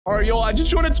All right, yo, I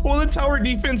just joined a toilet tower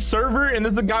defense server, and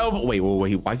there's a guy over. Wait,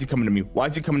 why is he coming to me? Why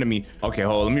is he coming to me? Okay,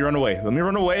 hold on, let me run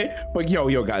away. But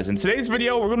yo, guys, in today's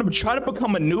video, we're gonna try to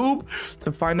become a noob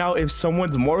to find out if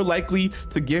someone's more likely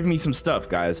to give me some stuff,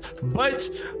 guys. But,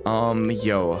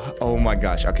 yo, oh my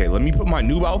gosh. Okay, let me put my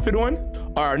noob outfit on.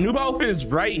 Our noob outfit is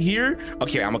right here.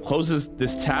 Okay, I'm gonna close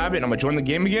this tab, and I'm gonna join the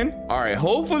game again. All right,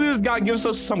 hopefully this guy gives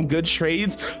us some good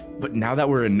trades. But now that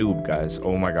we're a noob, guys,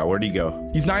 oh my god, where'd he go?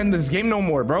 He's not in this game no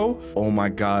more, bro. Oh my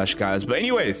gosh, guys. But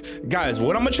anyways, guys,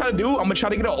 what I'm gonna try to do, I'm gonna try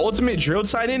to get an ultimate drill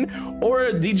titan or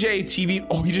a DJ TV.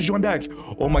 Oh, he just joined back.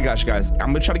 Oh my gosh, guys, I'm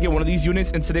gonna try to get one of these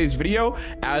units in today's video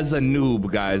as a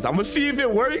noob, guys. I'm gonna see if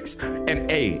it works. And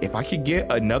hey, if I could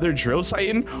get another drill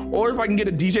titan or if I can get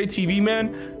a DJ TV,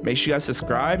 man, make sure you guys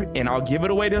subscribe, and I'll give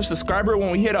it away to a subscriber when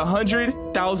we hit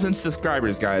 100,000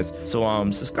 subscribers, guys.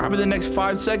 So subscribe in the next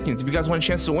 5 seconds if you guys want a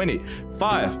chance to win it.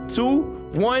 5, 2,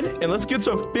 1, and let's get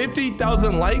to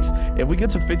 50,000 likes. If we get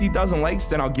to 50,000 likes,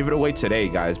 then I'll give it away today,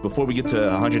 guys, before we get to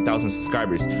 100,000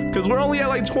 subscribers, because we're only at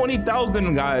like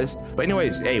 20,000, guys. But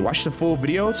anyways, hey, watch the full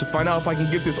video to find out if I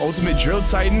can get this ultimate drill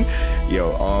titan.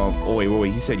 Yo, oh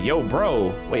wait, he said, yo,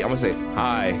 bro. Wait, I'm gonna say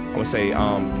hi. I'm gonna say,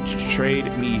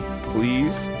 trade me,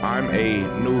 please. I'm a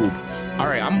noob. All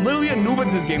right, I'm literally a noob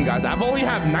at this game, guys. I've only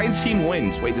have 19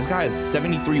 wins. Wait, this guy has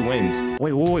 73 wins.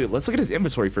 Wait, let's look at his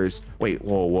inventory first. Wait,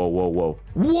 whoa.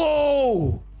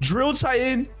 Drill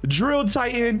Titan, DJ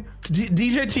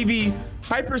TV,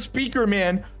 Hyper Speaker,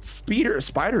 man,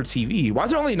 Spider TV. Why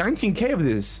is there only 19K of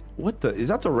this? What the, is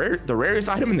that the rarest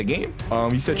item in the game?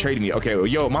 He said trade me. Okay, well,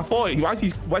 yo, my fault. Why is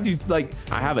he like,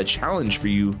 I have a challenge for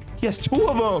you. He has 2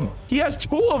 of them. He has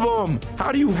 2 of them.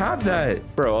 How do you have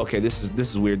that? Bro, okay, this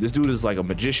is weird. This dude is like a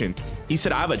magician. He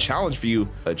said, I have a challenge for you.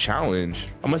 A challenge?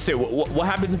 I'm gonna say, what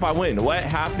happens if I win? What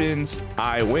happens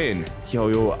I win?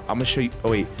 Yo, I'm gonna show you.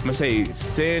 Oh wait, I'm gonna say,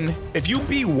 sin. If you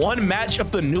beat 1 match of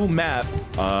the new map,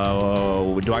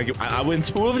 I win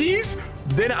 2 of these?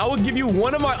 Then I will give you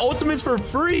 1 of my ultimates for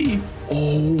free.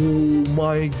 Oh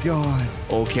my god.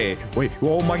 Okay, wait,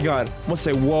 oh my god. I'm gonna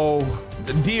say, whoa.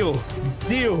 Deal.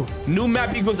 New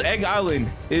map equals Egg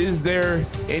Island. Is there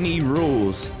any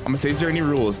rules? I'm gonna say, is there any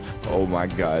rules? Oh my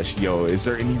gosh, yo, is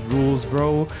there any rules,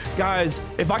 bro? Guys,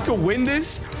 if I could win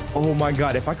this, oh my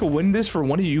god, if I could win this for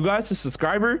one of you guys, a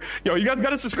subscriber, yo, you guys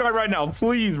gotta subscribe right now,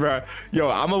 please, bro. Yo,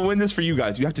 I'm gonna win this for you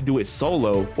guys. You have to do it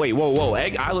solo. Wait, whoa,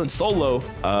 Egg Island solo.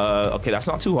 Okay, that's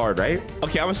not too hard, right?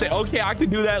 Okay, I'm gonna say, okay, I can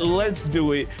do that. Let's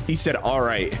do it. He said, all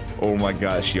right. Oh my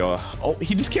gosh, yo. Oh,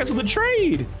 he just canceled the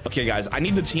trade. Okay, guys, I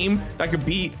need the team that could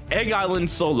beat Egg Island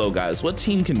solo, guys. What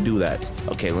team can do that?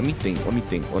 Okay, let me think.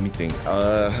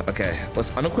 Okay,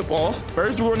 let's unequip all.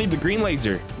 First, we're gonna need the green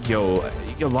laser. Yo,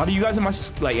 a lot of you guys in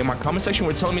my comment section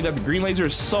were telling me that the green laser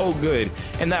is so good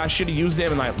and that I should have used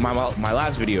them in my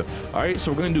last video. All right,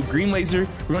 so we're gonna do green laser.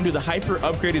 We're gonna do the hyper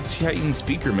upgraded Titan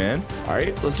speaker, man. All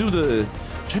right, let's do the.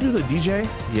 Should I do the DJ?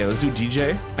 Yeah, let's do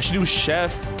DJ. I should do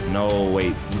chef. No,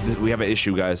 wait, we have an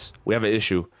issue, guys. We have an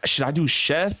issue. Should I do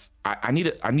chef? I need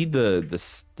the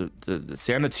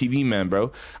Santa TV man,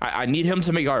 bro. I need him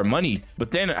to make our money,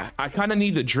 but then I kind of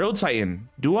need the drill titan.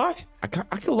 Do I? I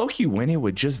could low-key win it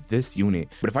with just this unit,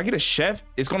 but if I get a chef,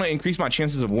 it's gonna increase my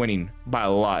chances of winning by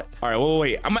a lot. All right,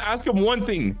 wait. I'm gonna ask him one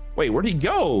thing. Wait, where'd he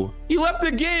go? He left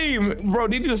the game, bro.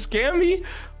 Did you just scam me?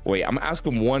 Wait, I'm gonna ask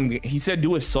him one. He said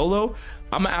do it solo.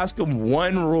 I'm gonna ask him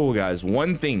one rule, guys.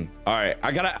 One thing. All right,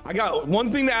 I got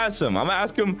one thing to ask him. I'm gonna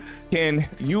ask him, can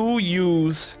you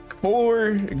use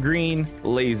 4 green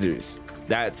lasers?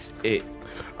 That's it.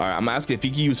 All right, I'm asking if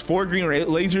he can use 4 green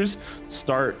lasers,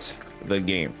 start the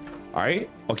game. All right,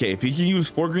 okay, if he can use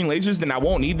 4 green lasers, then I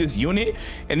won't need this unit,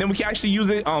 and then we can actually use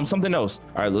it something else.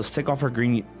 All right, let's take off our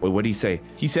green. Wait, what did he say?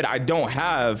 He said, I don't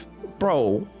have.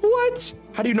 Bro, what?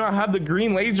 How do you not have the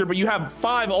green laser, but you have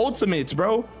 5 ultimates,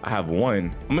 bro? I have 1.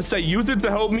 I'm gonna say use it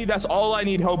to help me. That's all I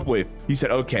need help with. He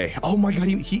said, okay. Oh my god,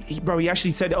 bro, he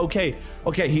actually said, okay.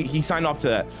 Okay, he signed off to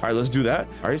that. All right, let's do that.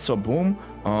 All right, so boom.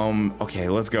 Okay,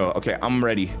 let's go. Okay, I'm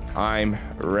ready. All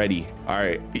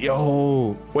right,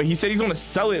 yo. Wait, he said he's gonna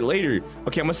sell it later.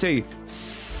 Okay, I'm gonna say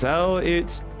sell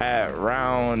it at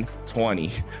round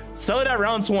 20. Sell it at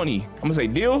round 20. I'm gonna say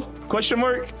deal? Question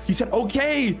mark. He said,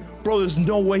 okay. Bro, there's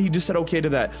no way he just said okay to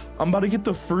that. I'm about to get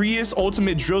the freest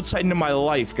ultimate drill titan in my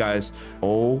life, guys.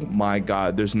 Oh my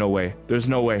god, there's no way.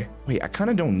 Wait, I kind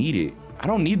of don't need it. I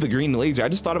don't need the green laser. I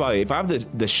just thought about it. If I have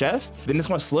the chef, then it's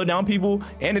gonna slow down people,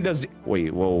 and it does.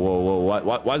 Wait, whoa.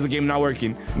 Why is the game not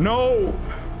working? No,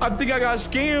 I think I got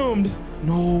scammed.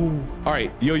 No. All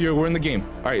right, yo, we're in the game.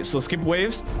 All right, so skip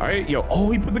waves. All right, yo.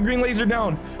 Oh, he put the green laser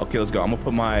down. Okay, let's go. I'm gonna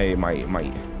put my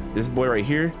this boy right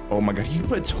here. Oh my God, he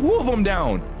put 2 of them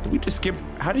down. Did we just skip?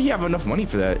 How did he have enough money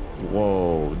for that?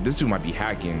 Whoa, this dude might be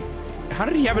hacking. How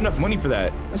did he have enough money for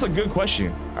that? That's a good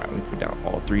question. All right, let me put down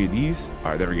all 3 of these.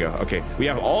 All right, there we go. Okay, we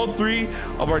have all 3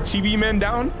 of our TV men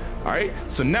down. All right,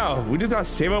 so now we just gotta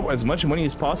save up as much money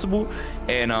as possible.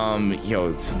 And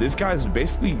yo, so this guy's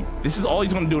basically, this is all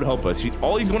he's gonna do to help us.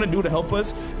 All he's gonna do to help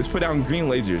us is put down green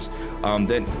lasers.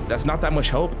 Then that's not that much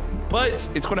help, but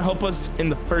it's gonna help us in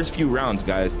the first few rounds,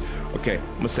 guys. Okay,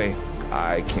 I'm gonna say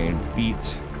I can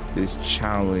beat this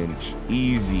challenge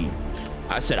easy.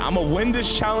 I said, I'm gonna win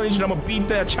this challenge and I'm gonna beat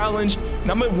that challenge and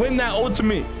I'm gonna win that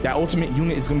ultimate. That ultimate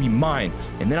unit is gonna be mine.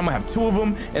 And then I'm gonna have 2 of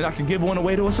them and I can give one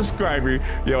away to a subscriber.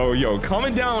 Yo,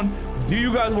 comment down. Do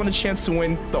you guys want a chance to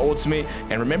win the ultimate?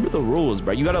 And remember the rules,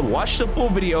 bro. You gotta watch the full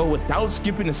video without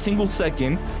skipping a single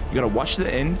second. You gotta watch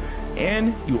the end.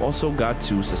 And you also got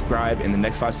to subscribe in the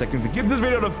next 5 seconds and give this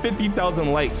video to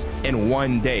 50,000 likes in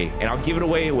 1 day. And I'll give it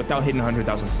away without hitting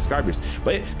 100,000 subscribers.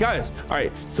 But guys, all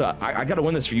right, so I gotta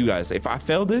win this for you guys. If I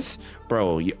fail this,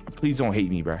 bro, please don't hate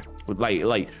me, bro.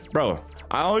 Bro,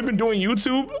 I've been doing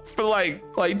YouTube for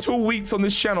like 2 weeks on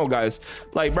this channel, guys.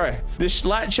 Like, bro, this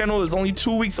SLAT channel is only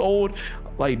 2 weeks old.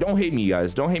 Like, don't hate me,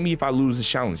 guys. Don't hate me if I lose this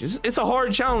challenge. It's a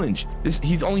hard challenge.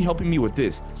 He's only helping me with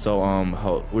this. So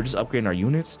we're just upgrading our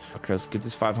units. Okay, let's get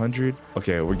this 500.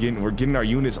 Okay, we're getting our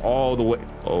units all the way.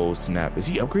 Oh snap! Is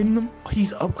he upgrading them?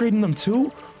 He's upgrading them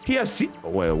too. He has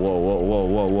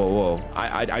whoa.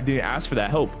 I didn't ask for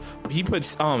that help. He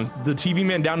puts the TV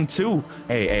man down too.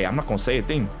 Hey, I'm not gonna say a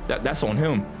thing. That's on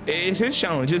him. It's his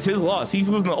challenge. It's his loss. He's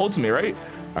losing the ultimate, right?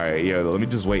 All right, yeah, let me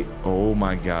just wait. Oh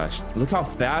my gosh, look how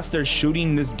fast they're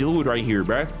shooting this dude right here,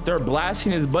 bro. They're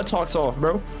blasting his buttocks off,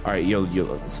 bro. All right, yo,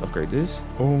 let's upgrade this.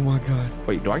 Oh my God.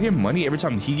 Wait, do I get money every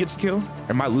time he gets killed?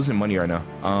 Or am I losing money right now?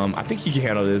 I think he can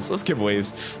handle this. Let's skip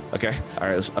waves. Okay, all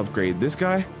right, let's upgrade this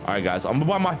guy. All right, guys, I'm gonna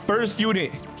buy my first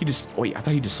unit. Wait, I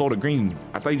thought he just sold a green.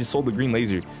 I thought he just sold the green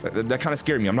laser. That kind of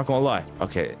scared me, I'm not gonna lie.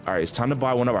 Okay, all right, it's time to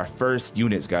buy one of our first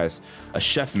units, guys. A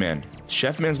chef man.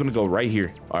 Chef man's gonna go right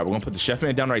here. All right, we're gonna put the chef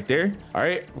man down right there. All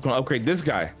right, we're gonna upgrade this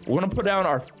guy. We're gonna put down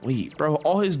our, wait, bro,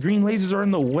 all his green lasers are in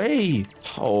the way.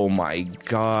 Oh my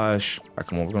gosh. All right,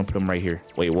 come on, we're gonna put them right here.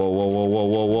 Wait,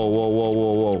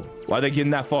 whoa. Why are they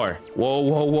getting that far?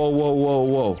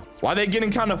 Whoa. Why are they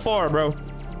getting kind of far, bro?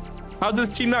 How's this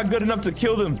team not good enough to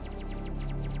kill them?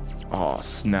 Oh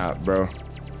snap, bro.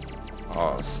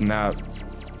 Oh snap.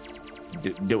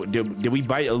 Did we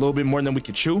bite a little bit more than we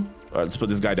could chew? All right, let's put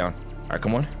this guy down. All right,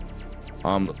 come on.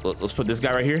 Let's put this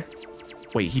guy right here.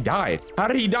 Wait, he died. How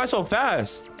did he die so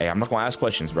fast? Hey, I'm not gonna ask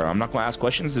questions, bro. I'm not gonna ask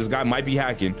questions. This guy might be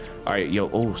hacking. All right, yo.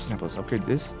 Oh snap, let's upgrade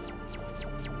this.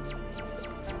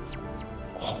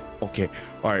 Oh, okay.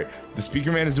 All right, the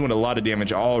speaker man is doing a lot of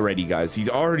damage already, guys. He's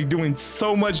already doing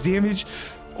so much damage.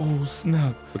 Oh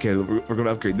snap. Okay, we're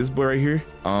gonna upgrade this boy right here.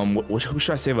 Who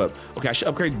should I save up? Okay, I should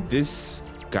upgrade this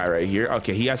guy right here.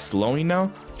 Okay, he has slowing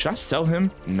now. Should I sell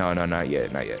him? No, not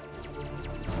yet.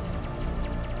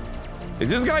 Is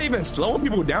this guy even slowing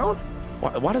people down?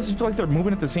 Why does it feel like they're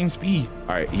moving at the same speed?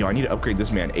 All right, yo, I need to upgrade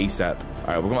this man ASAP. All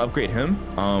right, we're gonna upgrade him.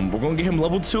 We're gonna get him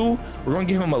level 2. We're gonna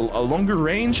give him a longer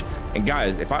range. And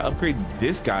guys, if I upgrade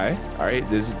this guy, all right,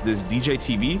 this DJ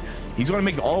TV, he's gonna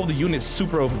make all of the units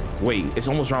super over. Wait, it's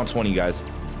almost round 20, guys.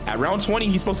 At round 20,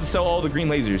 he's supposed to sell all the green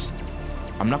lasers.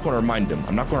 I'm not gonna remind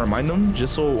him.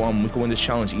 Just so we can win this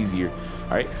challenge easier.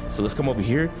 All right, so let's come over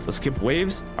here. Let's skip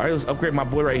waves. All right, let's upgrade my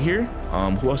boy right here.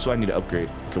 Who else do I need to upgrade?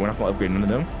 Okay, we're not gonna upgrade none of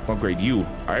them. We're gonna upgrade you.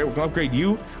 All right, we're gonna upgrade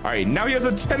you. All right, now he has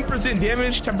a 10%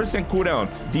 damage, 10% cooldown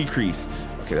decrease.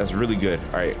 Okay, that's really good.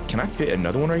 All right, can I fit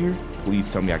another one right here?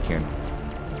 Please tell me I can.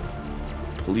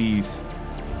 Please,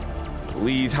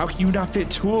 how can you not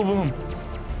fit 2 of them?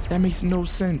 That makes no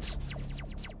sense.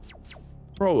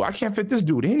 Bro, I can't fit this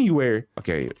dude anywhere.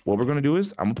 Okay, what we're gonna do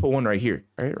is I'm gonna put one right here.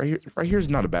 All right, right here is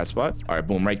not a bad spot. All right,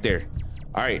 boom, right there.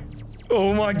 All right.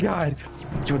 Oh my God.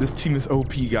 Yo, this team is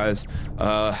OP, guys.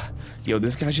 Yo,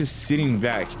 this guy's just sitting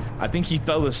back. I think he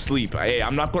fell asleep. Hey,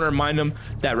 I'm not gonna remind him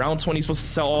that round 20 is supposed to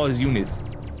sell all his units.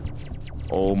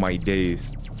 Oh my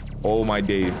days.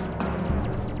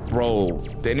 Bro,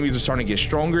 the enemies are starting to get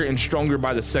stronger and stronger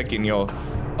by the second, yo.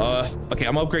 Okay,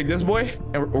 I'm gonna upgrade this boy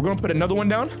and we're gonna put another one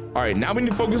down. All right, now we need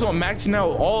to focus on maxing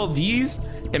out all of these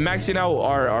and maxing out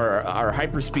our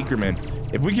hyper speaker man.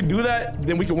 If we can do that,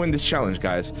 then we can win this challenge,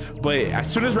 guys. But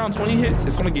as soon as round 20 hits,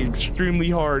 it's gonna get extremely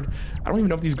hard. I don't even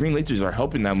know if these green lasers are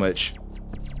helping that much.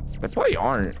 They probably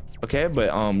aren't. Okay,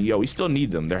 but yo, we still need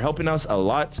them. They're helping us a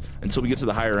lot until we get to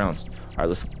the higher rounds. All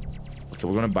right, okay,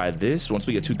 we're gonna buy this once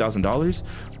we get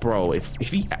 $2,000. Bro, if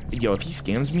he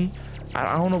scams me,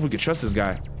 I don't know if we could trust this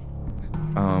guy.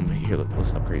 Here,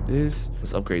 let's upgrade this.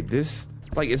 Let's upgrade this.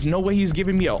 Like, it's no way he's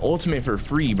giving me an ultimate for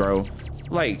free, bro.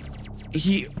 Like,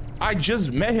 I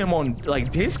just met him on,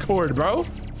 like, Discord, bro.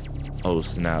 Oh,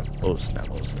 snap. Oh, snap.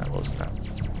 Oh, snap. Oh, snap.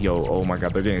 Yo, oh my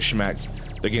God, they're getting smacked.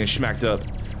 They're getting smacked up.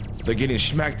 They're getting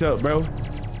smacked up, bro.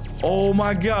 Oh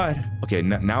my God. Okay,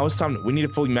 now it's time. We need to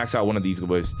fully max out one of these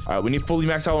boys. All right, we need to fully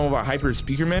max out one of our hyper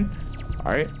speaker men.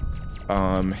 All right.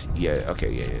 Yeah,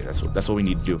 okay, yeah. That's what we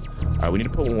need to do. All right, we need to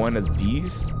put one of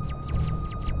these.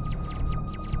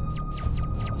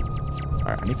 All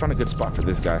right, I need to find a good spot for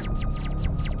this guy.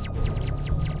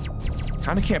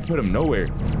 Kind of can't put him nowhere.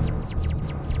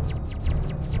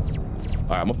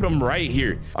 All right, I'm gonna put him right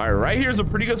here. All right, right here is a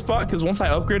pretty good spot because once I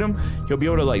upgrade him, he'll be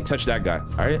able to like touch that guy.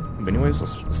 All right, but anyways,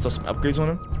 let's throw some upgrades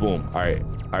on him. Boom. All right,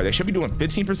 they should be doing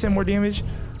 15% more damage.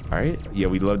 All right, yeah,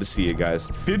 we'd love to see it, guys.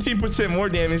 15% more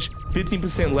damage,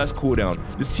 15% less cooldown.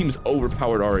 This team is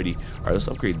overpowered already. All right, let's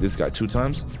upgrade this guy 2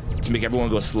 times to make everyone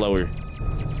go slower.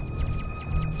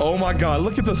 Oh my God,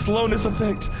 look at the slowness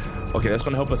effect. Okay, that's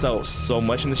gonna help us out so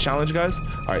much in this challenge, guys.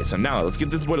 All right, so now let's get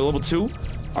this boy to level 2.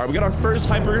 All right, we got our first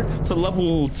hyper to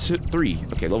level 3.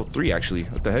 Okay, level 3 actually.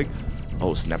 What the heck?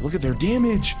 Oh snap! Look at their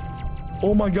damage.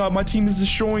 Oh my God, my team is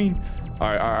destroying. All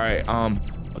right.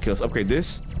 Okay, let's upgrade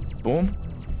this. Boom.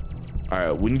 All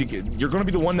right, we need to get. You're gonna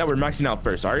be the one that we're maxing out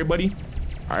first. All right, buddy.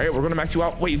 All right, we're gonna max you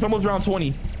out. Wait, it's almost round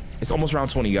 20. It's almost round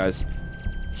 20, guys.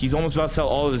 He's almost about to sell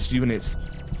all of his units.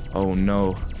 Oh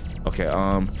no. Okay.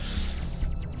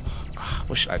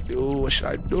 What should I do? What should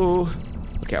I do?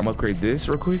 Okay, I'm gonna upgrade this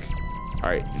real quick. All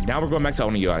right, now we're going to max out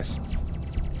one of you guys.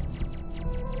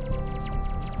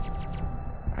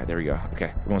 All right, there we go.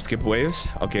 Okay, we're going to skip waves.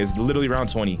 Okay, it's literally round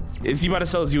 20. Is he about to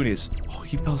sell his units? Oh,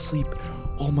 he fell asleep.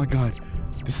 Oh my God.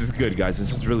 This is good, guys.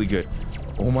 This is really good.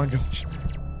 Oh my gosh.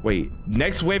 Wait,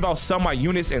 next wave, I'll sell my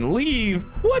units and leave.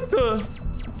 What the?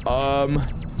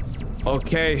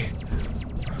 Okay.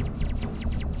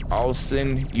 I'll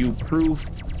send you proof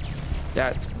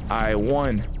that I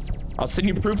won. I'll send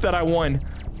you proof that I won.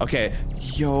 Okay,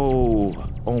 yo,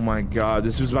 oh my God,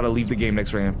 this dude's about to leave the game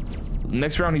next round.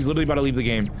 Next round, he's literally about to leave the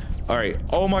game. All right,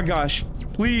 oh my gosh,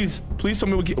 please tell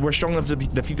me we're strong enough to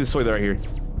defeat this soy right here.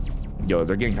 Yo,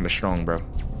 they're getting kind of strong, bro.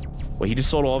 Wait, he just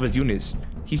sold all of his units.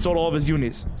 He sold all of his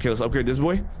units. Okay, let's upgrade this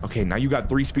boy. Okay, now you got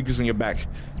 3 speakers in your back.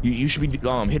 You should be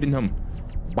hitting him.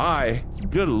 Bye,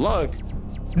 good luck.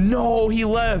 No, he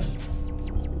left.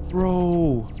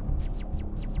 Bro,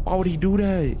 why would he do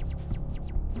that?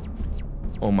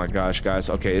 Oh my gosh, guys.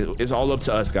 Okay, it's all up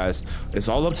to us, guys. It's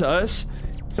all up to us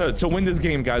to win this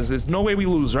game, guys. There's no way we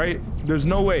lose, right? There's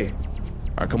no way. All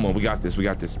right, come on, we got this. We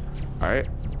got this. All right.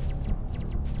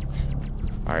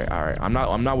 All right. I'm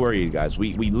not worried, guys.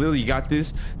 We literally got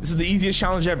this. This is the easiest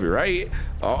challenge ever, right?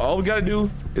 All we gotta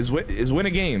do is win a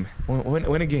game.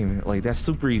 Win a game. Like, that's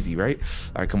super easy, right?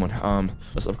 All right, come on.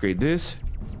 Let's upgrade this.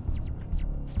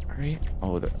 All right.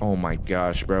 Oh my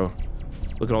gosh, bro.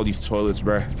 Look at all these toilets,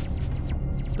 bro.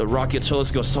 The rocket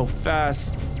toilets go so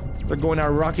fast. They're going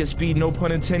at rocket speed, no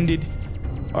pun intended.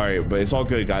 All right, but it's all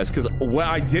good, guys, because what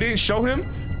I didn't show him,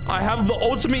 I have the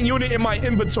ultimate unit in my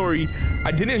inventory.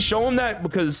 I didn't show him that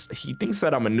because he thinks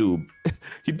that I'm a noob.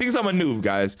 He thinks I'm a noob,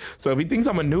 guys. So if he thinks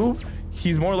I'm a noob,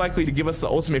 he's more likely to give us the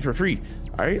ultimate for free.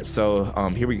 All right, so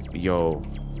here we go.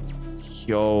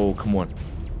 Yo, come on.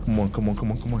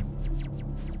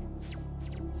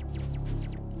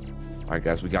 All right,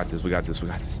 guys, we got this.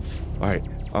 All right,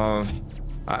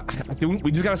 I think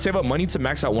we just gotta save up money to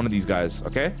max out one of these guys.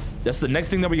 Okay, that's the next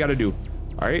thing that we gotta do.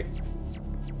 All right.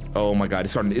 Oh my God,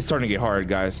 it's starting to get hard,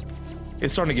 guys.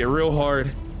 It's starting to get real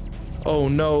hard. Oh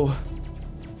no.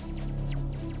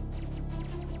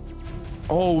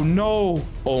 Oh no.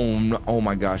 Oh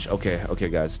my gosh. Okay,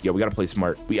 guys. Yeah, we gotta play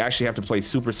smart. We actually have to play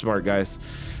super smart, guys.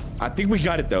 I think we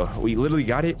got it though. We literally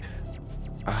got it.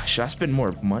 Should I spend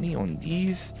more money on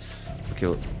these?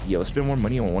 Okay, yeah, let's spend more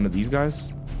money on one of these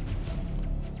guys.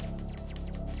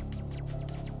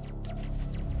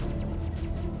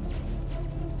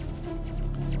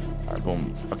 All right,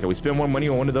 boom. Okay, we spend more money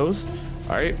on one of those.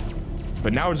 All right,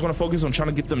 but now we're just gonna focus on trying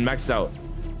to get them maxed out.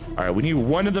 All right, we need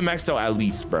one of them maxed out at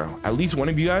least, bro. At least one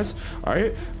of you guys. All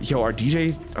right, yo, our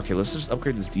DJ. Okay, let's just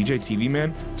upgrade this DJ TV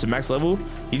man to max level.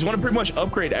 He's gonna pretty much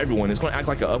upgrade everyone. It's gonna act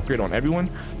like an upgrade on everyone.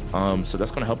 So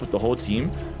that's gonna help with the whole team.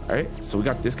 All right, so we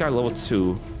got this guy level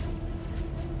 2,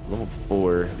 level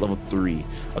 4, level 3.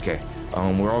 Okay,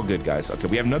 we're all good, guys. Okay,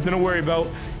 we have nothing to worry about.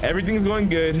 Everything's going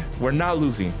good. We're not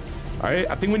losing. All right,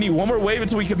 I think we need one more wave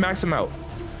until we can max him out.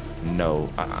 No,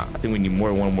 I think we need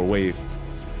one more wave.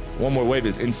 One more wave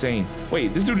is insane.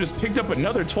 Wait, this dude just picked up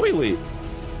another toilet.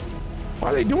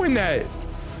 Why are they doing that?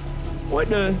 What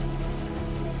the?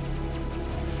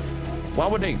 Why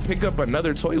would they pick up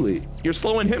another toilet? You're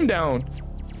slowing him down.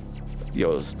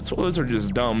 Yo, toilets are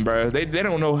just dumb, bro. They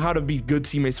don't know how to be good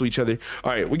teammates to each other.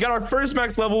 All right, we got our first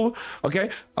max level. Okay,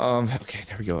 okay,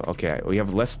 there we go. Okay, we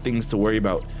have less things to worry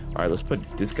about. All right, let's put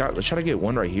this guy. Let's try to get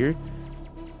one right here.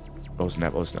 Oh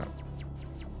snap! Oh snap!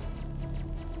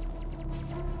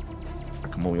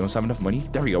 Come on, we don't have enough money.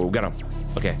 There we go. We got him.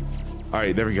 Okay. All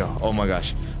right, there we go. Oh my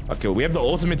gosh. Okay, we have the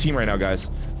ultimate team right now,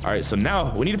 guys. All right, so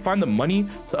now we need to find the money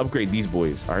to upgrade these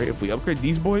boys. All right, if we upgrade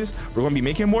these boys, we're gonna be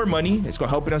making more money. It's gonna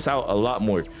helping us out a lot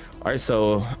more. All right,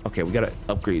 so okay, we gotta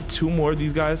upgrade 2 more of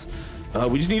these guys.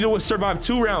 We just need to survive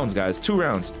 2 rounds, guys. 2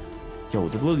 rounds. Yo,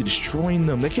 they're literally destroying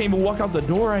them. They can't even walk out the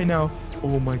door right now.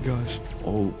 Oh my gosh.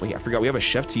 Oh wait, I forgot we have a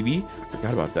chef TV. I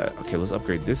forgot about that. Okay, let's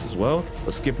upgrade this as well.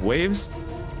 Let's skip waves.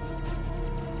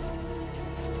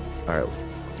 All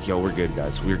right, yo, we're good,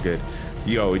 guys. We're good.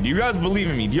 Yo, do you guys believe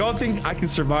in me? Do y'all think I can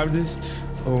survive this?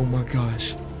 Oh my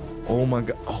gosh. Oh my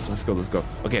god. Oh, let's go. Let's go.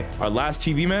 Okay, our last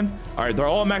TV man. All right, they're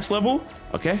all max level.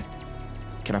 Okay.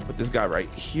 Can I put this guy right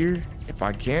here? If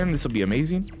I can, this will be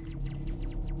amazing.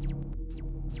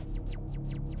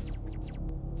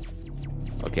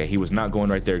 Okay, he was not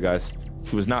going right there, guys.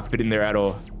 He was not fitting there at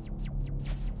all.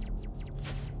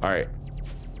 All right.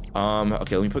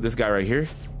 Okay, let me put this guy right here.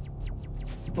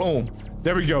 Boom.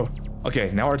 There we go.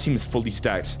 Okay, now our team is fully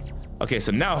stacked. Okay,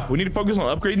 so now we need to focus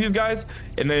on upgrading these guys,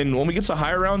 and then when we get to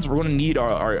higher rounds, we're gonna need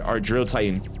our drill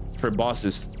titan for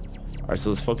bosses. All right, so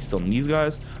let's focus on these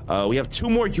guys. We have 2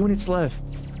 more units left.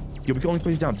 Yo, we can only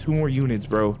place down 2 more units,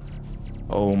 bro.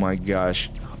 Oh my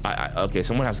gosh. Okay,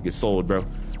 someone has to get sold, bro.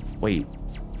 Wait.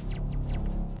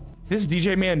 This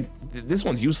DJ man, this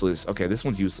one's useless. Okay, this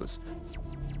one's useless.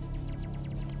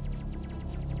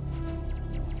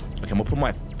 Okay, I'm gonna put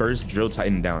my first drill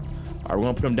titan down. All right, we're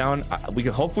gonna put him down. We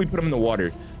can hopefully put him in the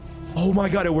water. Oh my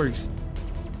god, it works.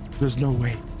 There's no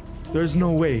way. There's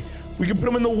no way. We can put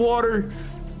him in the water.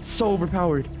 So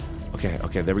overpowered. Okay,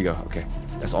 okay, there we go. Okay,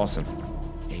 that's awesome.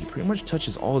 Yeah, he pretty much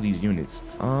touches all of these units.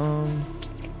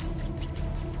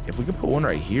 If we could put one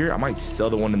right here, I might sell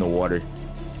the one in the water.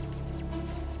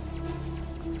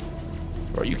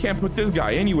 Bro, you can't put this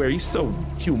guy anywhere. He's so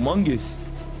humongous.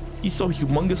 He's so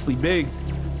humongously big.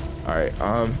 All right,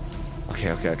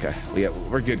 okay.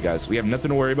 We're good, guys. We have nothing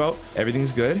to worry about.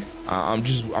 Everything's good. I'm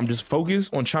just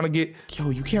focused on trying to get.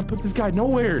 Yo, you can't put this guy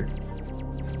nowhere.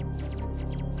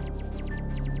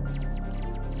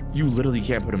 You literally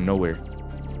can't put him nowhere.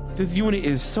 This unit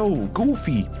is so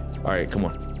goofy. All right, come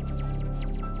on.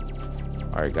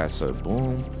 All right, guys. So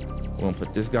boom, we're gonna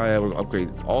put this guy out. We're gonna upgrade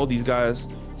all these guys.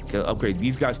 Gonna upgrade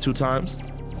these guys 2 times.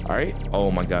 All right. Oh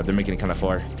my god, they're making it kind of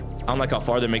far. I don't like how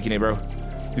far they're making it, bro.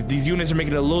 These units are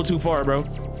making it a little too far, bro.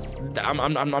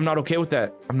 I'm not okay with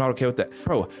that. I'm not okay with that,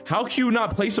 bro. How can you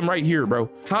not place them right here, bro?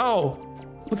 How?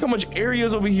 Look how much area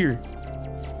is over here.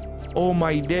 Oh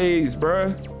my days,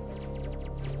 bro.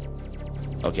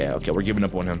 Okay, we're giving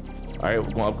up on him. All right, we're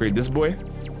gonna upgrade this boy.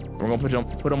 We're gonna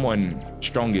put him on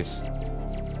strongest.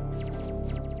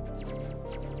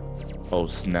 Oh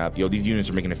snap, yo, these units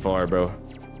are making it far, bro.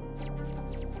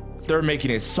 They're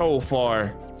making it so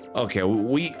far. Okay,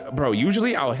 bro,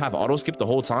 usually I would have auto skip the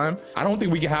whole time. I don't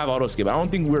think we can have auto skip. I don't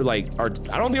think we're like, I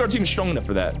don't think our team is strong enough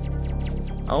for that.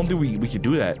 I don't think we could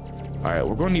do that. All right,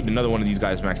 we're gonna need another one of these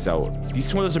guys maxed out.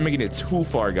 These toilets are making it too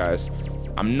far, guys.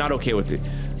 I'm not okay with it.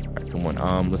 All right, come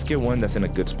on, let's get one that's in a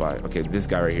good spot. Okay, this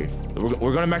guy right here.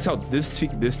 We're gonna max out this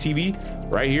TV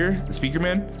right here, the speaker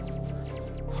man.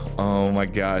 Oh my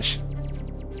gosh.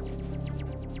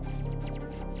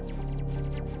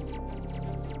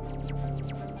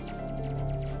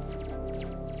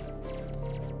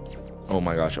 Oh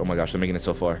my gosh, they're making it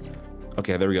so far.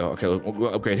 Okay, there we go. Okay,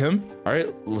 we'll upgrade him. All right,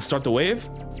 let's start the wave.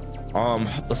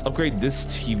 Let's upgrade this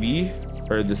TV,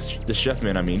 or this chef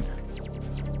man, I mean.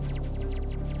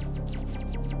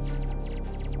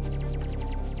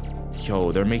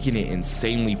 Yo, they're making it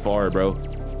insanely far, bro.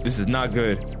 This is not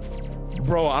good.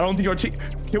 Bro, I don't think our team,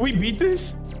 can we beat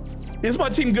this? Is my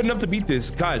team good enough to beat this?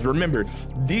 Guys, remember,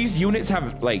 these units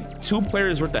have like 2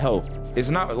 players worth of health. It's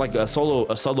not like a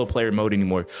solo player mode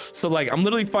anymore. So like I'm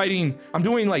literally fighting, I'm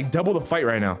doing like double the fight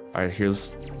right now. All right,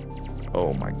 here's,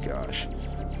 oh my gosh.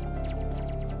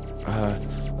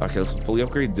 Okay, let's fully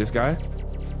upgrade this guy.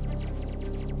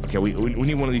 Okay, we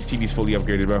need one of these TVs fully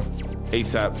upgraded, bro.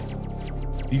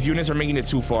 ASAP. These units are making it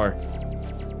too far.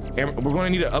 And we're gonna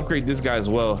need to upgrade this guy as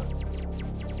well.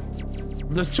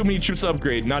 There's too many troops to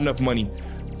upgrade, not enough money.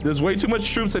 There's way too much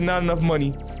troops and not enough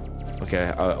money.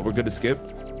 Okay, we're good to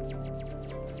skip.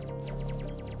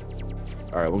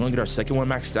 All right, we're gonna get our second one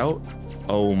maxed out.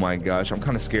 Oh my gosh, I'm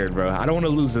kind of scared, bro. I don't want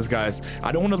to lose this, guys.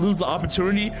 I don't want to lose the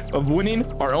opportunity of winning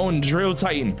our own Drill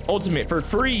Titan Ultimate for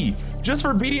free, just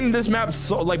for beating this map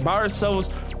so like by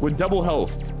ourselves with double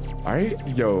health. All right,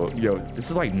 yo, this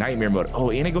is like nightmare mode.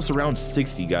 Oh, and it goes around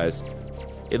 60, guys.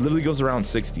 It literally goes around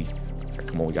 60. All right,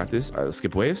 come on, we got this. All right, let's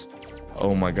skip waves.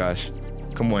 Oh my gosh,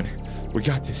 come on, we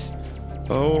got this.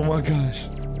 Oh my gosh.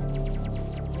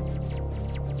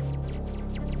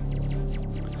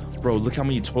 Bro, look how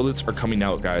many toilets are coming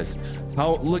out, guys.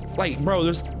 How look like, bro,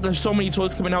 there's so many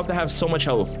toilets coming out that have so much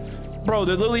health. Bro,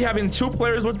 they're literally having 2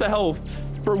 players with the health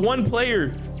for 1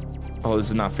 player. Oh, this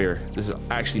is not fair. This is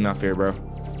actually not fair, bro.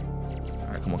 All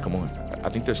right, come on. I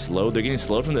think they're slow. They're getting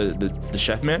slowed from the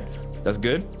chef man. That's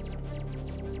good.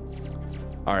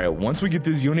 All right, once we get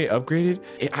this unit upgraded,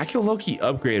 I can low-key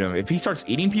upgrade him. If he starts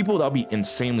eating people, that'll be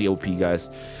insanely OP,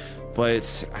 guys.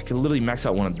 But I can literally max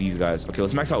out one of these guys. Okay,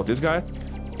 let's max out with this guy.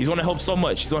 He's gonna help so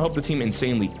much. He's gonna help the team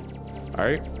insanely. All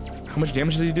right, how much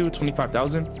damage does he do?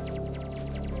 25,000.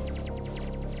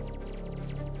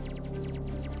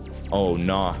 Oh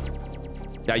nah,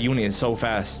 that unit is so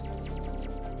fast.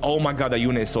 Oh my god, that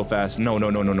unit is so fast. No.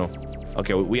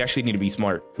 Okay, we actually need to be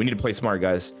smart. We need to play smart,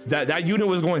 guys. That unit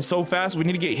was going so fast. We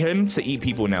need to get him to eat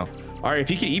people now. All right, if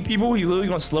he can eat people, he's literally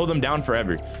gonna slow them down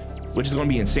forever, which is gonna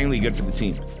be insanely good for the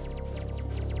team.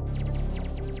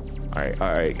 All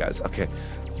right, guys. Okay.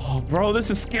 Oh, bro, this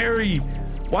is scary.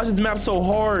 Why is this map so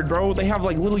hard, bro? They have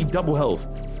like literally double health.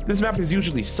 This map is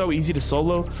usually so easy to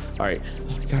solo. All right,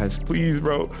 guys, please,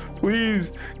 bro,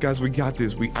 please, guys, we got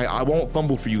this. I won't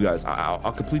fumble for you guys.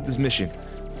 I'll complete this mission.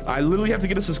 I literally have to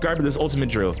get a subscriber to this ultimate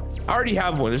drill. I already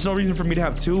have one. There's no reason for me to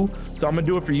have 2, so I'm gonna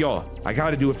do it for y'all. I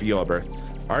gotta do it for y'all, bro.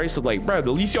 All right, so like, bro,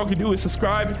 the least y'all can do is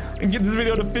subscribe and get this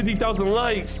video to 50,000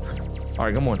 likes. All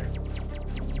right, come on.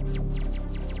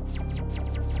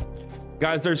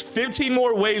 Guys, there's 15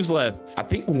 more waves left. I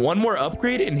think 1 more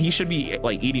upgrade and he should be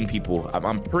like eating people.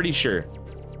 I'm pretty sure.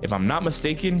 If I'm not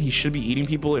mistaken, he should be eating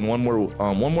people in one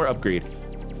more upgrade.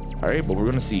 All right, but we're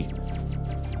gonna see.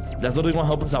 That's literally gonna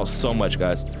help us out so much,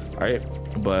 guys. All right,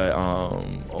 but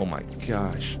oh my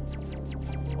gosh.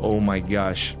 Oh my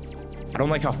gosh. I don't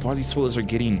like how far these toilets are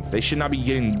getting. They should not be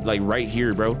getting like right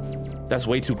here, bro. That's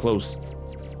way too close.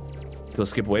 Let's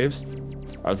skip waves.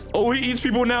 Oh, he eats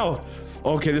people now.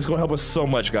 Okay, this is gonna help us so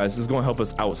much, guys. This is gonna help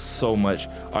us out so much.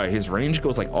 All right, his range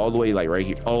goes like all the way like right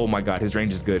here. Oh my god, his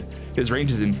range is good. His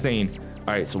range is insane.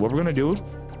 All right, so what we're gonna do,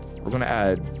 we're gonna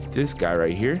add this guy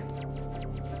right here.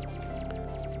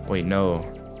 Wait, no.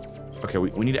 Okay,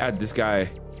 we need to add this guy.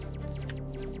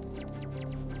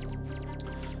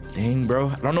 Dang, bro,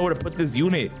 I don't know where to put this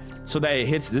unit so that it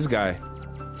hits this guy.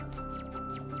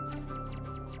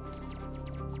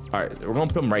 All right, we're gonna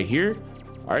put him right here.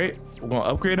 All right, we're gonna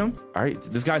upgrade him. All right,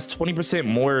 this guy's 20%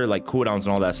 more like cooldowns and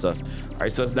all that stuff. All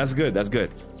right, so that's good. That's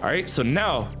good. All right, so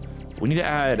now we need to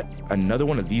add another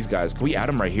one of these guys. Can we add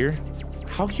him right here?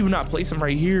 How can you not place him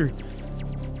right here?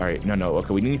 All right, no.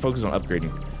 Okay, we need to focus on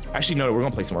upgrading. Actually, no, we're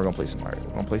gonna place him. All right, we're gonna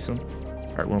place him.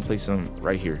 All right, we're gonna place him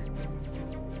right here.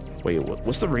 Wait,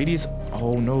 what's the radius?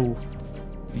 Oh no,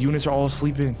 the units are all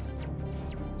sleeping.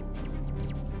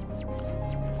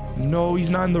 No, he's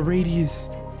not in the radius.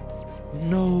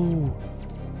 No.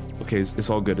 Okay, it's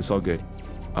all good. It's all good.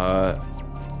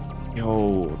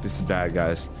 Yo, this is bad,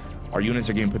 guys. Our units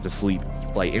are getting put to sleep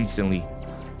like instantly.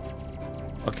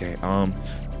 Okay,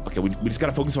 okay, we just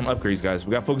gotta focus on upgrades, guys.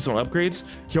 We gotta focus on upgrades.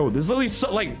 Yo, there's literally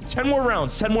like 10 more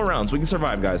rounds. 10 more rounds. We can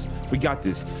survive, guys. We got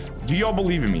this. Do y'all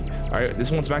believe in me? All right, this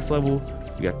one's max level.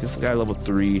 We got this guy level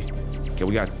 3. Okay,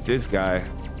 we got this guy.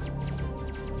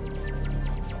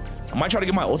 I might try to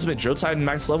get my ultimate drill titan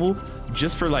max level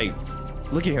just for like,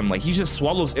 look at him, like he just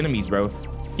swallows enemies, bro.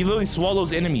 He literally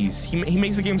swallows enemies. He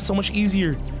makes the game so much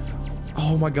easier.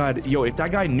 Oh my god, yo, if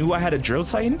that guy knew I had a drill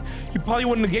titan, he probably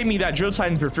wouldn't have gave me that drill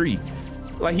titan for free.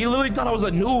 Like he literally thought I was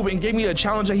a noob and gave me a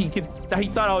challenge that he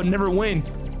thought I would never win.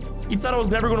 He thought I was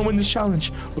never gonna win this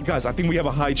challenge. But guys, I think we have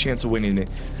a high chance of winning it.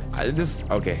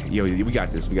 Okay, yo, we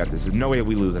got this. There's no way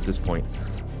we lose at this point.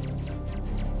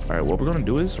 All right, what we're gonna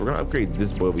do is we're gonna upgrade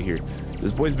this boy over here.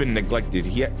 This boy's been neglected.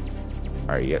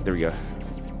 All right, yeah, there we go.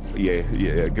 Yeah,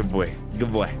 good boy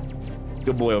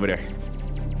over there.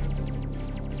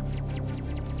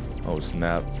 Oh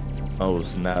snap. I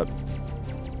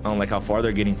don't like how far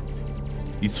they're getting.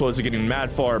 These toilets are getting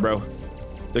mad far, bro.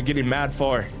 They're getting mad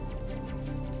far.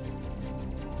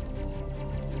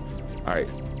 All right,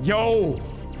 yo,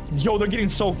 they're getting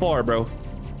so far, bro.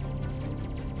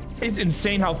 It's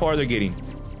insane how far they're getting.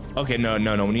 Okay, no,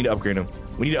 we need to upgrade him.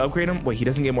 Wait, he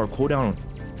doesn't get more cooldown.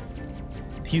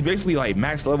 He's basically like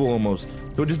max level almost.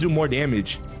 He'll just do more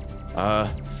damage.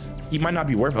 he might not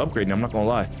be worth upgrading. I'm not gonna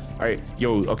lie. All right,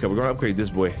 yo, okay, we're gonna upgrade this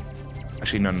boy.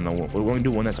 Actually, no. We're gonna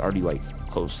do one that's already like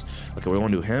close. Okay, we're gonna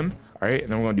do him. All right,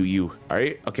 and then we're gonna do you. All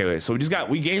right, okay, wait, so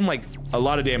we gained like a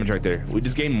lot of damage right there. We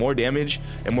just gained more damage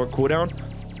and more cooldown.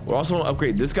 We're also gonna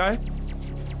upgrade this guy.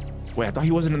 Wait, I thought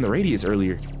he wasn't in the radius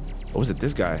earlier. What was it,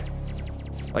 this guy?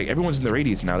 Like everyone's in the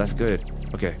radius now, that's good.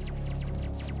 Okay.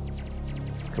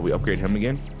 Can we upgrade him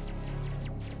again?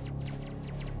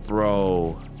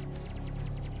 Bro.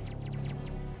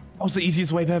 That was the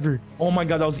easiest wave ever. Oh my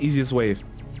God, that was the easiest wave.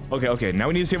 Okay, now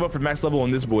we need to save up for max level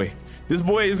on this boy. This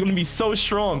boy is gonna be so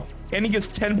strong. And he gets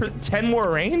 10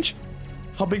 more range?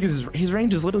 How big is his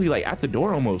range? Is literally like at the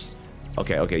door almost.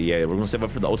 Okay, yeah, we're gonna save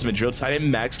up for the ultimate drill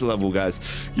titan max level,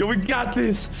 guys. Yo, we got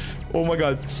this. Oh my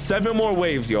God, 7 more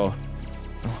waves, y'all.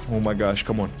 Oh my gosh,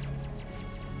 come on.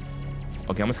 Okay,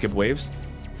 I'm gonna skip waves.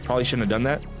 Probably shouldn't have done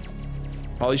that.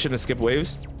 Probably shouldn't have skipped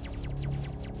waves.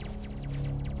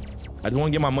 I just want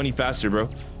to get my money faster, bro.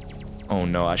 Oh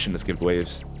no, I shouldn't have skipped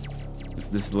waves.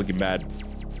 This is looking bad.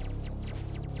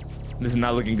 This is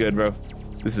not looking good, bro.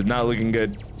 This is not looking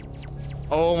good.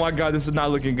 Oh my God, this is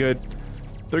not looking good.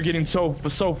 They're getting so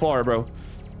far, bro.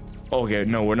 Okay,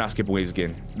 no, we're not skipping waves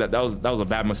again. That was a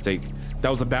bad mistake. That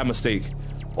was a bad mistake.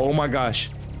 Oh my gosh.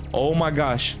 Oh my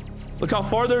gosh. Look how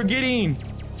far they're getting.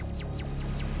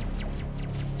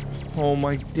 Oh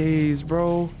my days,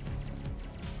 bro.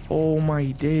 Oh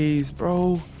my days,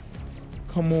 bro.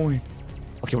 Come on.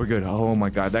 Okay, we're good. Oh my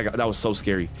God, that was so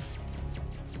scary.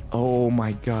 Oh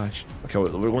my gosh. Okay,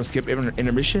 we're gonna skip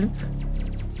intermission.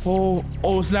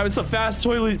 Oh snap! It's the fast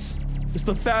toilets. It's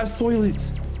the fast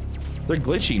toilets. They're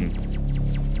glitching.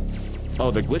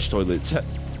 Oh, they're glitch toilets.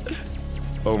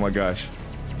 Oh my gosh.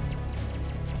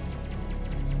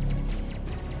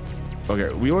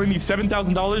 Okay, we only need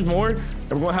 $7,000 more,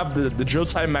 and we're gonna have the drill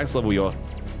titan max level, y'all.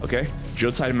 Okay,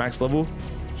 drill titan max level.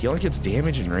 He only gets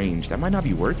damage and range. That might not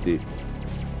be worth it.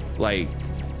 Like,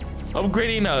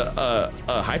 upgrading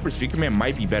a hyper speaker man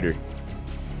might be better.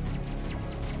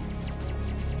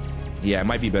 Yeah, it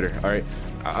might be better. All right,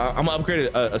 I'm gonna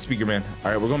upgrade a speaker man.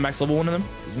 All right, we're gonna max level one of them.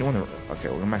 Is no one? Okay,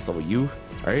 we're gonna max level you.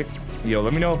 All right, yo,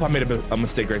 let me know if I made a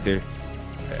mistake right there.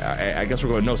 I guess we're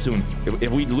gonna know soon.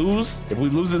 If we lose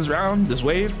this round, this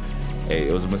wave, hey,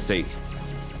 it was a mistake.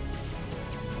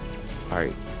 All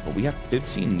right, but we have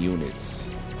 15 units,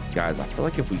 guys. I feel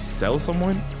like if we sell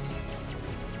someone,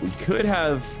 we could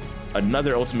have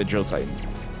another ultimate drill titan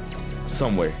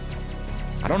somewhere.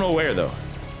 I don't know where though.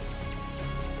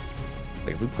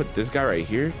 Like if we put this guy right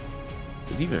here,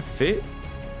 does he even fit?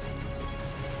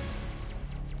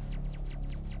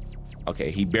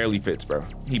 Okay, he barely fits, bro.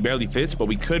 He barely fits, but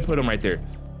we could put him right there.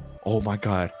 Oh my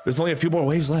God, there's only a few more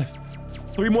waves left.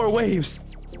 3 more waves.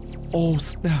 Oh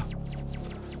snap.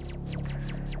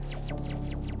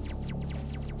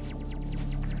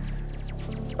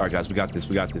 All right, guys, we got this.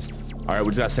 We got this. All right, we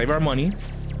just gotta save our money.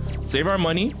 Save our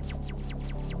money.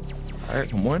 All right,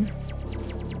 come on.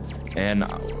 And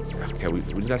okay, we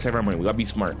just gotta save our money. We gotta be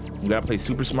smart. We gotta play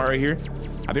super smart right here.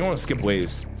 I think I want to skip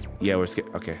waves. Yeah, we're skip.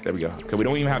 Okay, there we go. Okay, we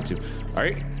don't even have to. All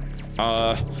right.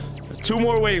 2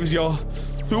 more waves, y'all.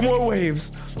 2 more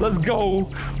waves. Let's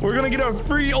go. We're gonna get our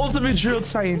free ultimate drill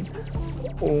titan.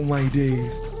 Oh my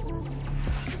days.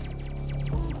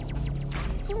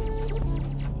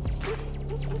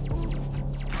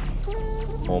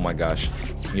 Oh my gosh.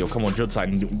 Yo, come on, drill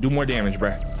titan. Do more damage,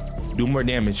 bruh. Do more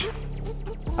damage.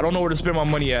 I don't know where to spend my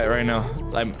money at right now.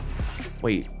 Like,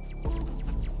 wait.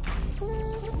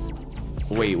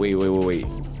 Wait, when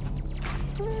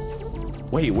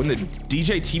the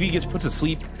DJ TV gets put to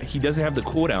sleep, he doesn't have the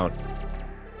cooldown.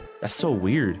 That's so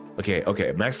weird.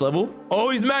 Okay, max level. Oh,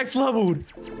 he's max leveled.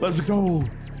 Let's go.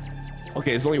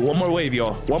 Okay, it's only 1 more wave,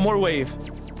 y'all. 1 more wave.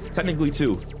 Technically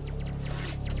 2.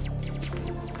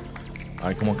 All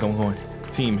right, come on.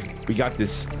 Team, we got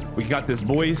this. We got this,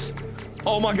 boys.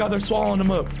 Oh my God, they're swallowing him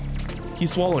up.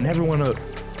 He's swallowing everyone up.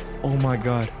 Oh my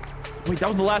God. Wait, that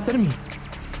was the last enemy.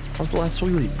 That was the last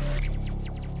toilet.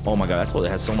 Oh my God, that toilet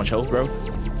has so much health, bro.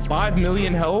 5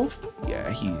 million health? Yeah,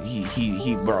 he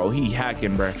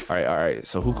hacking, bro. All right.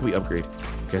 So who can we upgrade?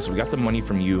 Okay, so we got the money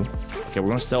from you. Okay, we're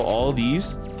gonna sell all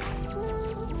these.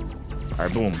 All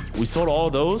right, boom. We sold all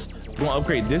those. We're gonna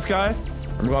upgrade this guy,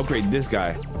 and we're gonna upgrade this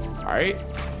guy. All right.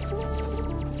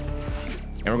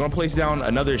 And we're gonna place down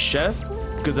another chef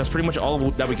because that's pretty much all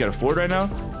that we can afford right now.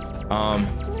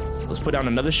 Let's put down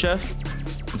another chef.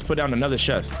 Let's put down another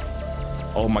chef.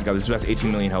 Oh my God, this dude has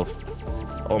 18 million health.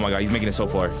 Oh my God, he's making it so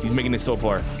far. He's making it so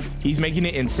far. He's making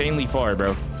it insanely far,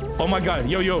 bro. Oh my God,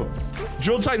 yo.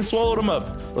 Drill titan swallowed him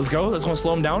up. Let's go. Let's go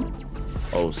slow him down.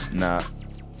 Oh snap.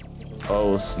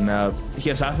 Oh, snap. He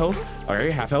has half health. All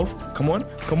right, half health. Come on,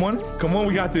 come on, come on.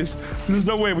 We got this. There's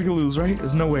no way we can lose, right?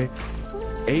 There's no way.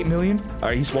 8 million. All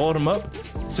right, he swallowed him up.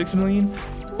 6 million.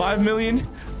 5 million.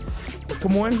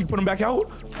 Come on, he put him back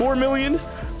out. 4 million.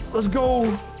 Let's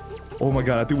go. Oh my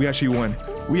God, I think we actually won.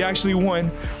 We actually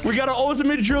won. We got an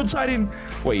ultimate drill titan.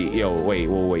 Wait, yo, wait.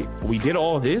 We did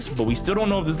all this, but we still don't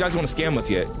know if this guy's gonna scam us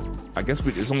yet. I guess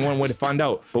there's only one way to find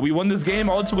out. But we won this game.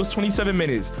 All it took was 27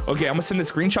 minutes. Okay, I'm gonna send a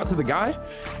screenshot to the guy.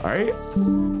 All right.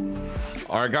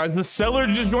 All right, guys, the seller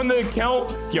just joined the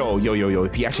account. Yo.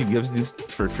 If he actually gives this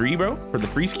for free, bro, for the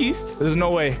free skis, there's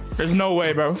no way. There's no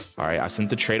way, bro. All right, I sent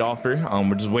the trade offer.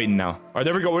 We're just waiting now. All right,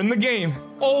 there we go. We're in the game.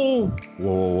 Oh,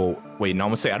 whoa. Wait, no, I'm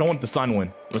gonna say I don't want the sign one.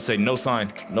 I'm gonna say no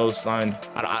sign, no sign.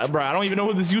 Bro, I don't even know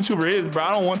who this YouTuber is, bro.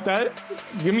 I don't want that.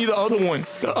 Give me the other one.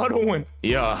 The other one.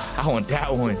 Yeah, I want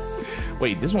that one.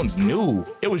 Wait, this one's new.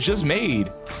 It was just made.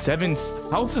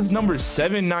 How's this number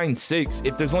 796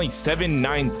 if there's only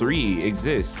 793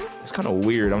 exists? It's kind of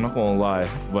weird. I'm not gonna lie.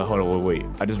 But hold on, wait.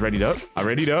 I just readied up. I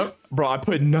readied up. Bro, I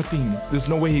put nothing. There's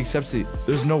no way he accepts it.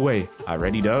 There's no way. I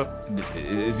readied up.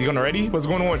 Is he gonna ready? What's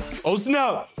going on? Oh,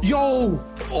 snap. Yo.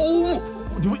 Oh.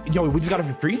 Yo, we just got it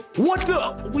for free? What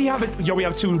the? We have it. Yo, we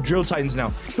have 2 drill titans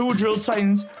now. 2 drill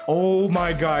titans. Oh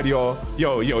my God, y'all.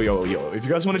 Yo. If you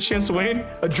guys want a chance to win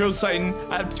a drill titan,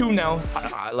 I have 2 now.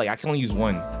 I can only use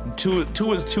 1.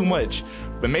 2 is too much.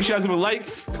 But make sure you guys leave a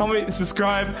like, comment, and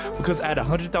subscribe, because at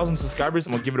 100,000 subscribers,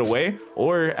 I'm gonna give it away,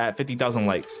 or at 50,000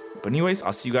 likes. But anyways,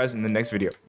 I'll see you guys in the next video.